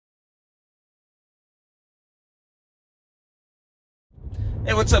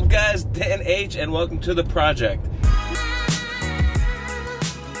Hey, what's up guys? Dan H and welcome to the project.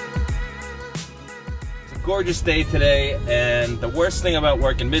 It's a gorgeous day today, and the worst thing about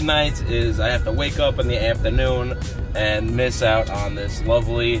working midnights is I have to wake up in the afternoon and miss out on this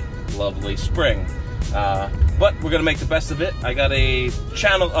lovely, lovely spring. But we're gonna make the best of it. I got a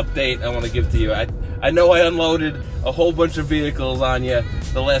channel update I want to give to you. I know I unloaded a whole bunch of vehicles on you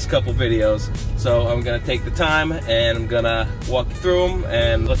the last couple videos, so I'm gonna take the time and I'm gonna walk you through them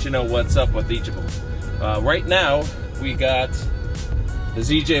and let you know what's up with each of them. Right now, we got the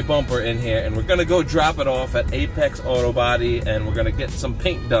ZJ bumper in here, and we're gonna go drop it off at Apex Auto Body, and we're gonna get some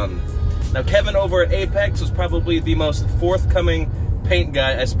paint done. Now, Kevin over at Apex was probably the most forthcoming paint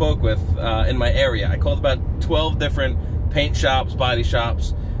guy I spoke with in my area. I called about 12 different paint shops, body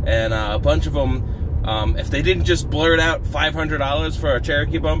shops, and a bunch of them, if they didn't just blurt out $500 for a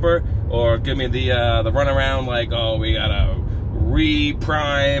Cherokee bumper, or give me the runaround like, oh, we gotta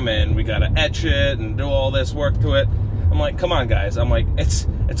re-prime and we gotta etch it and do all this work to it, I'm like, come on guys. I'm like, it's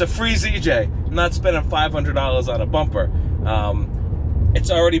a free ZJ. I'm not spending $500 on a bumper. It's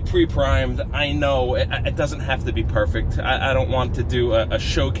already pre-primed. I know it doesn't have to be perfect. I don't want to do a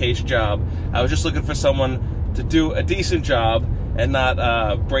showcase job. I was just looking for someone to do a decent job and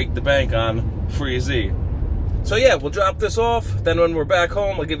not break the bank on free Z. So yeah, we'll drop this off. Then when we're back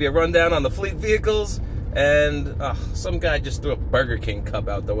home, I'll give you a rundown on the fleet vehicles. And some guy just threw a Burger King cup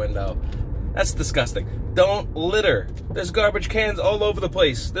out the window. That's disgusting. Don't litter. There's garbage cans all over the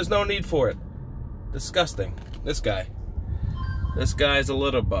place. There's no need for it. Disgusting. This guy's a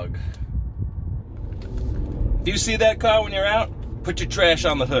litter bug. If you see that car when you're out, put your trash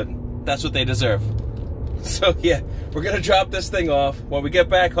on the hood. That's what they deserve. So yeah, we're gonna drop this thing off. When we get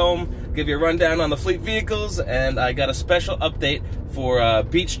back home, give you a rundown on the fleet vehicles, and I got a special update for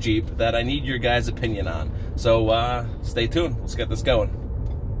Beach Jeep that I need your guys' opinion on. So stay tuned. Let's get this going.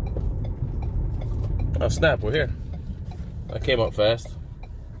 Oh snap, we're here. That came up fast.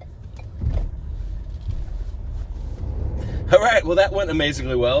 Alright, well that went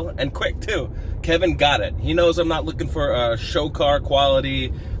amazingly well, and quick too. Kevin got it. He knows I'm not looking for a show car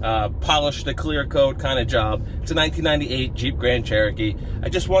quality, polish to clear coat kind of job. It's a 1998 Jeep Grand Cherokee. I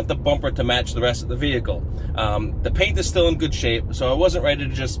just want the bumper to match the rest of the vehicle. The paint is still in good shape, so I wasn't ready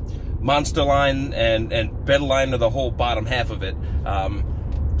to just monster line and bed line to the whole bottom half of it.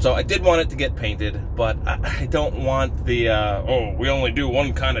 So I did want it to get painted, but I don't want the, oh, we only do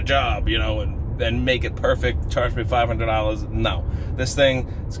one kind of job, you know, and make it perfect, charge me $500. No, this thing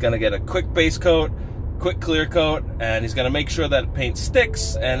is gonna get a quick base coat, quick clear coat, and he's gonna make sure that paint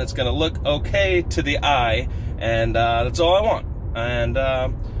sticks and it's gonna look okay to the eye, and that's all I want.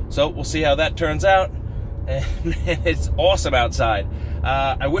 And so we'll see how that turns out. And it's awesome outside.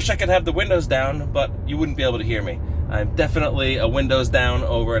 I wish I could have the windows down, but you wouldn't be able to hear me. I'm definitely a windows down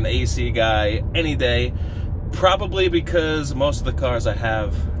over an AC guy any day, probably because most of the cars I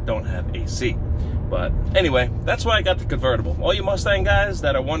have don't have AC. But anyway, that's why I got the convertible. All you Mustang guys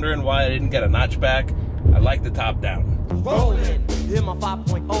that are wondering why I didn't get a notch back, I like the top down. Rolling, in my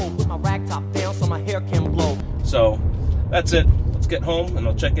 5.0, put my rag top down so my hair can blow. So that's it. Let's get home and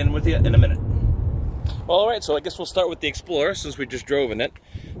I'll check in with you in a minute. Well, all right, so I guess we'll start with the Explorer since we just drove in it.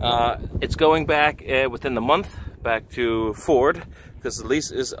 It's going back within the month, back to Ford, because the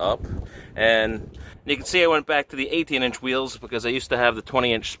lease is up. And you can see I went back to the 18-inch wheels because I used to have the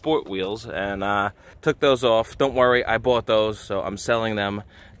 20-inch sport wheels, and took those off. Don't worry, I bought those, so I'm selling them.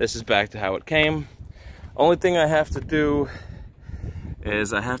 This is back to how it came. Only thing I have to do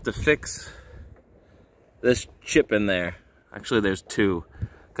is I have to fix this chip in there. Actually, there's two.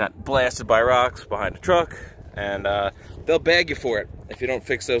 Got blasted by rocks behind the truck, and they'll bag you for it if you don't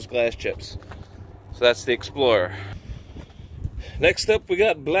fix those glass chips. So that's the Explorer. Next up, we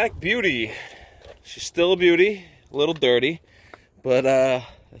got Black Beauty. She's still a beauty, a little dirty, but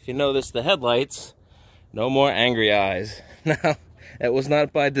if you notice the headlights, no more angry eyes. Now, that was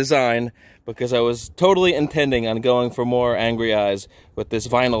not by design, because I was totally intending on going for more angry eyes with this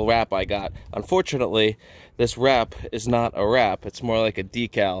vinyl wrap I got. Unfortunately, this wrap is not a wrap, it's more like a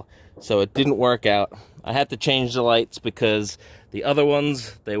decal, so it didn't work out. I had to change the lights because the other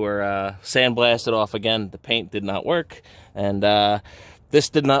ones, they were sandblasted off again. The paint did not work, and this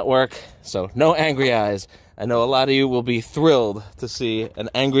did not work, so no angry eyes. I know a lot of you will be thrilled to see an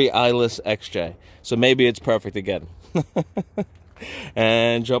angry eyeless XJ, so maybe it's perfect again.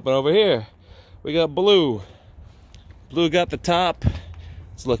 And jumping over here, we got Blue. Blue got the top.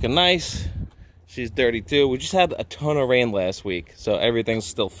 It's looking nice. She's dirty too. We just had a ton of rain last week, so everything's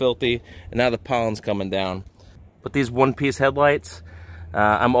still filthy, and now the pollen's coming down. But these one-piece headlights,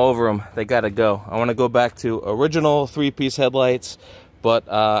 I'm over them. They gotta go. I want to go back to original three-piece headlights, but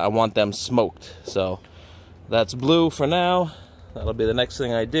I want them smoked. So that's blue for now. That'll be the next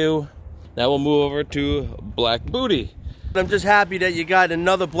thing I do. Now we'll move over to Black Booty. I'm just happy that you got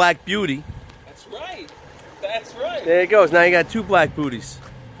another Black Beauty. That's right. That's right. There it goes. Now you got 2 Black Booties.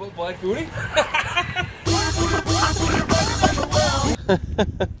 Black Booty?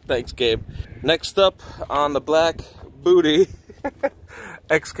 Thanks, Gabe. Next up on the Black Booty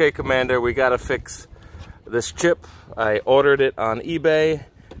XK Commander, we gotta fix this chip. I ordered it on eBay.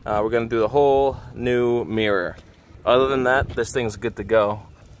 We're gonna do the whole new mirror. Other than that, this thing's good to go.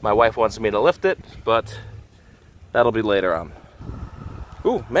 My wife wants me to lift it, but that'll be later on.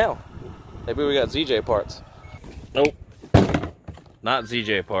 Ooh, mail. Maybe we got ZJ parts. Nope. Not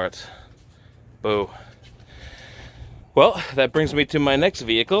ZJ parts. Boo. Well, that brings me to my next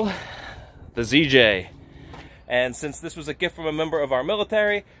vehicle, the ZJ. And since this was a gift from a member of our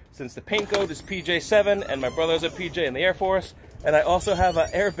military, since the paint code is PJ7 and my brother's a PJ in the Air Force, and I also have an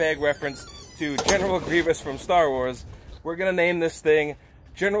airbag reference to General Grievous from Star Wars, we're gonna name this thing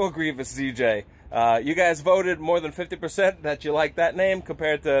General Grievous ZJ. You guys voted more than 50% that you like that name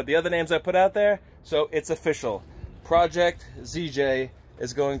compared to the other names I put out there, so it's official. Project ZJ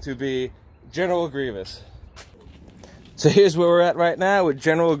is going to be General Grievous. So here's where we're at right now with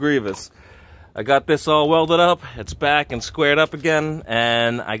General Grievous. I got this all welded up, it's back and squared up again,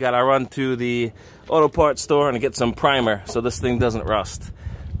 and I gotta run to the auto parts store and get some primer so this thing doesn't rust.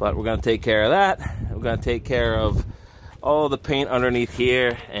 But we're gonna take care of that. We're gonna take care of all the paint underneath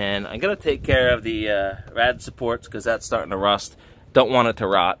here, and I'm gonna take care of the rad supports because that's starting to rust. Don't want it to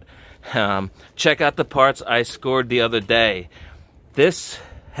rot. Check out the parts I scored the other day. This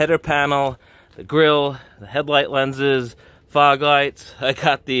header panel, the grill, the headlight lenses, fog lights, I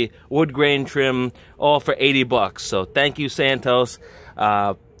got the wood grain trim all for 80 bucks. So thank you, Santos.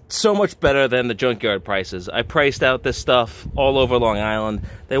 So much better than the junkyard prices. I priced out this stuff all over Long Island.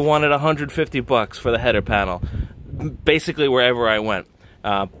 They wanted 150 bucks for the header panel, basically wherever I went.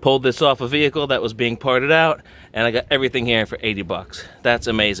 Pulled this off a vehicle that was being parted out, and I got everything here for 80 bucks. That's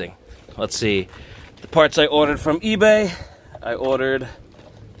amazing. Let's see. The parts I ordered from eBay, I ordered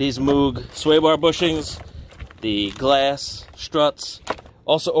these Moog sway bar bushings, the glass struts.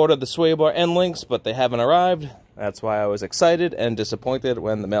 Also ordered the sway bar end links, but they haven't arrived. That's why I was excited and disappointed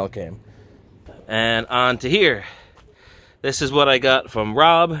when the mail came. And on to here. This is what I got from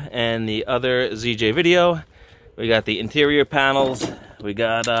Rob and the other ZJ video. We got the interior panels. We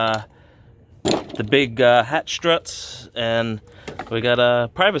got the big hat struts, and we got a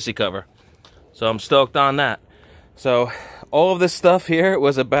privacy cover. So I'm stoked on that. So all of this stuff here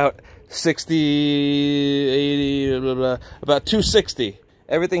was about 60, 80, blah, blah, about 260.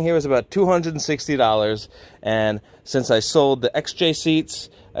 Everything here was about $260. And since I sold the XJ seats,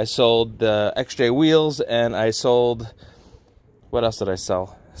 I sold the XJ wheels, and I sold, what else did I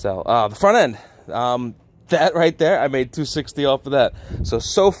sell? The front end. That right there, I made $260 off of that.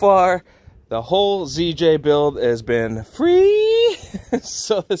 So far, the whole ZJ build has been free.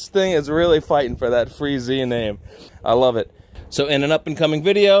 So this thing is really fighting for that free Z name. I love it. So in an up and coming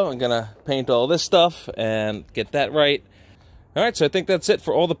video, I'm gonna paint all this stuff and get that right. All right, so I think that's it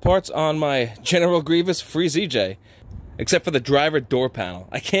for all the parts on my General Grievous free ZJ, except for the driver door panel.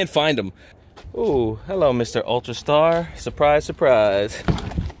 I can't find them. Ooh, hello, Mr. Ultra Star. Surprise, surprise.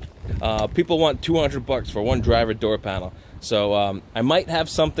 People want 200 bucks for one driver door panel. So I might have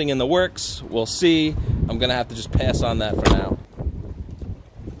something in the works. We'll see. I'm gonna have to just pass on that for now.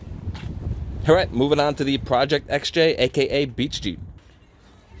 All right, moving on to the Project XJ, aka Beach Jeep.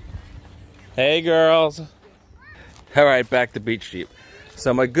 Hey girls. All right, back to Beach Jeep.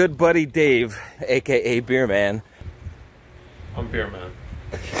 So my good buddy Dave, aka Beer Man. I'm Beer Man.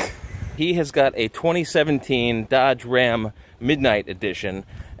 He has got a 2017 Dodge Ram Midnight Edition,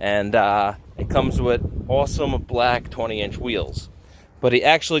 and it comes with awesome black 20-inch wheels. But he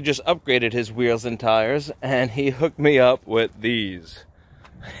actually just upgraded his wheels and tires, and he hooked me up with these.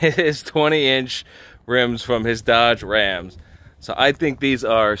 His 20-inch rims from his Dodge Rams. So I think these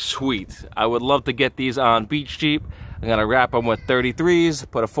are sweet. I would love to get these on Beach Jeep. I'm gonna wrap them with 33s,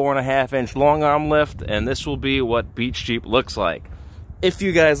 put a 4.5-inch long arm lift, and this will be what Beach Jeep looks like. If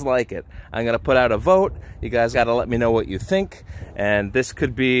you guys like it, I'm gonna put out a vote. You guys gotta let me know what you think, and this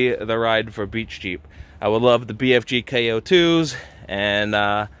could be the ride for Beach Jeep. I would love the BFG KO2s, and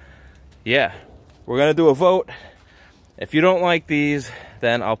yeah, we're gonna do a vote. If you don't like these,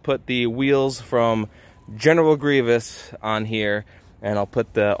 then I'll put the wheels from General Grievous on here, and I'll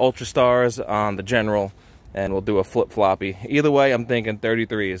put the Ultra Stars on the General, and we'll do a flip-floppy. Either way, I'm thinking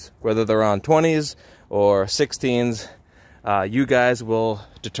 33s. Whether they're on 20s or 16s, you guys will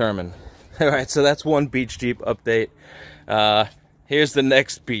determine. All right, so that's one Beach Jeep update. here's the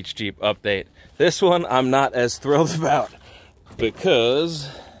next Beach Jeep update. This one I'm not as thrilled about because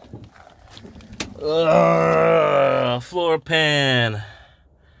floor pan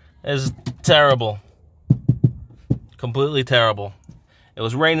is terrible. Completely terrible. It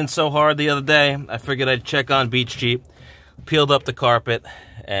was raining so hard the other day, I figured I'd check on Beach Jeep. Peeled up the carpet,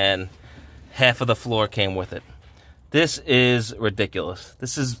 and half of the floor came with it. This is ridiculous.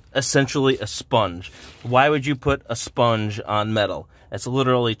 This is essentially a sponge. Why would you put a sponge on metal? It's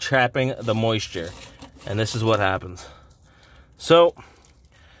literally trapping the moisture, and this is what happens. So,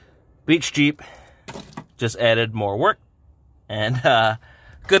 Beach Jeep just added more work, and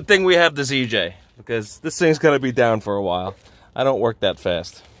good thing we have the ZJ, because this thing's gonna be down for a while. I don't work that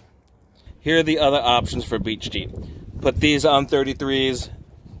fast. Here are the other options for Beach Jeep. Put these on 33s,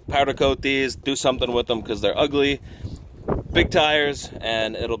 powder coat these, do something with them because they're ugly. Big tires,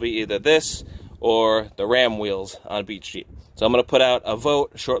 and it'll be either this or the Ram wheels on Beach Jeep. So I'm gonna put out a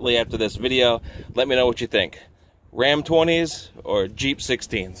vote shortly after this video. Let me know what you think. Ram 20s or Jeep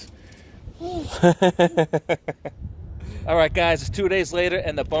 16s. All right, guys, it's 2 days later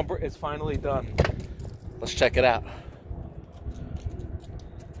and the bumper is finally done. Let's check it out.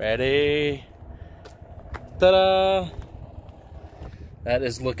 Ready? Ta-da! That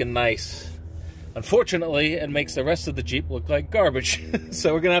is looking nice. Unfortunately, it makes the rest of the Jeep look like garbage.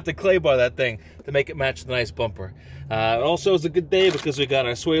 So we're gonna have to clay bar that thing to make it match the nice bumper. It also is a good day because we got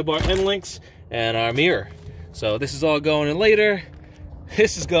our sway bar end links and our mirror. So this is all going in later.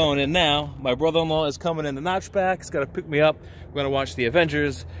 This is going in now. My brother-in-law is coming in the notchback. He's gonna pick me up. We're gonna watch the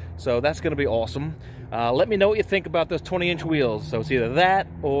Avengers. So that's gonna be awesome. Let me know what you think about those 20-inch wheels. So it's either that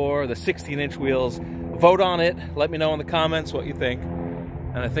or the 16-inch wheels. Vote on it. Let me know in the comments what you think.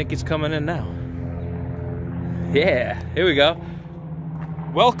 And I think he's coming in now. Yeah, here we go.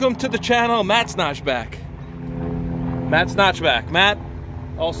 Welcome to the channel, Matt's Notchback. Matt's Notchback. Matt,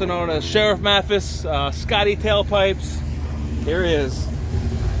 also known as Sheriff Mathis, Scotty Tailpipes. Here he is.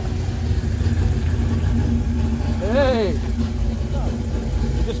 Hey!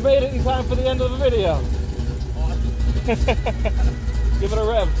 You just made it in time for the end of the video. Give it a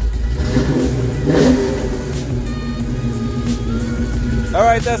rev. All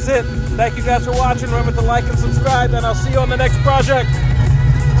right, that's it. Thank you guys for watching. Remember to like and subscribe, and I'll see you on the next project.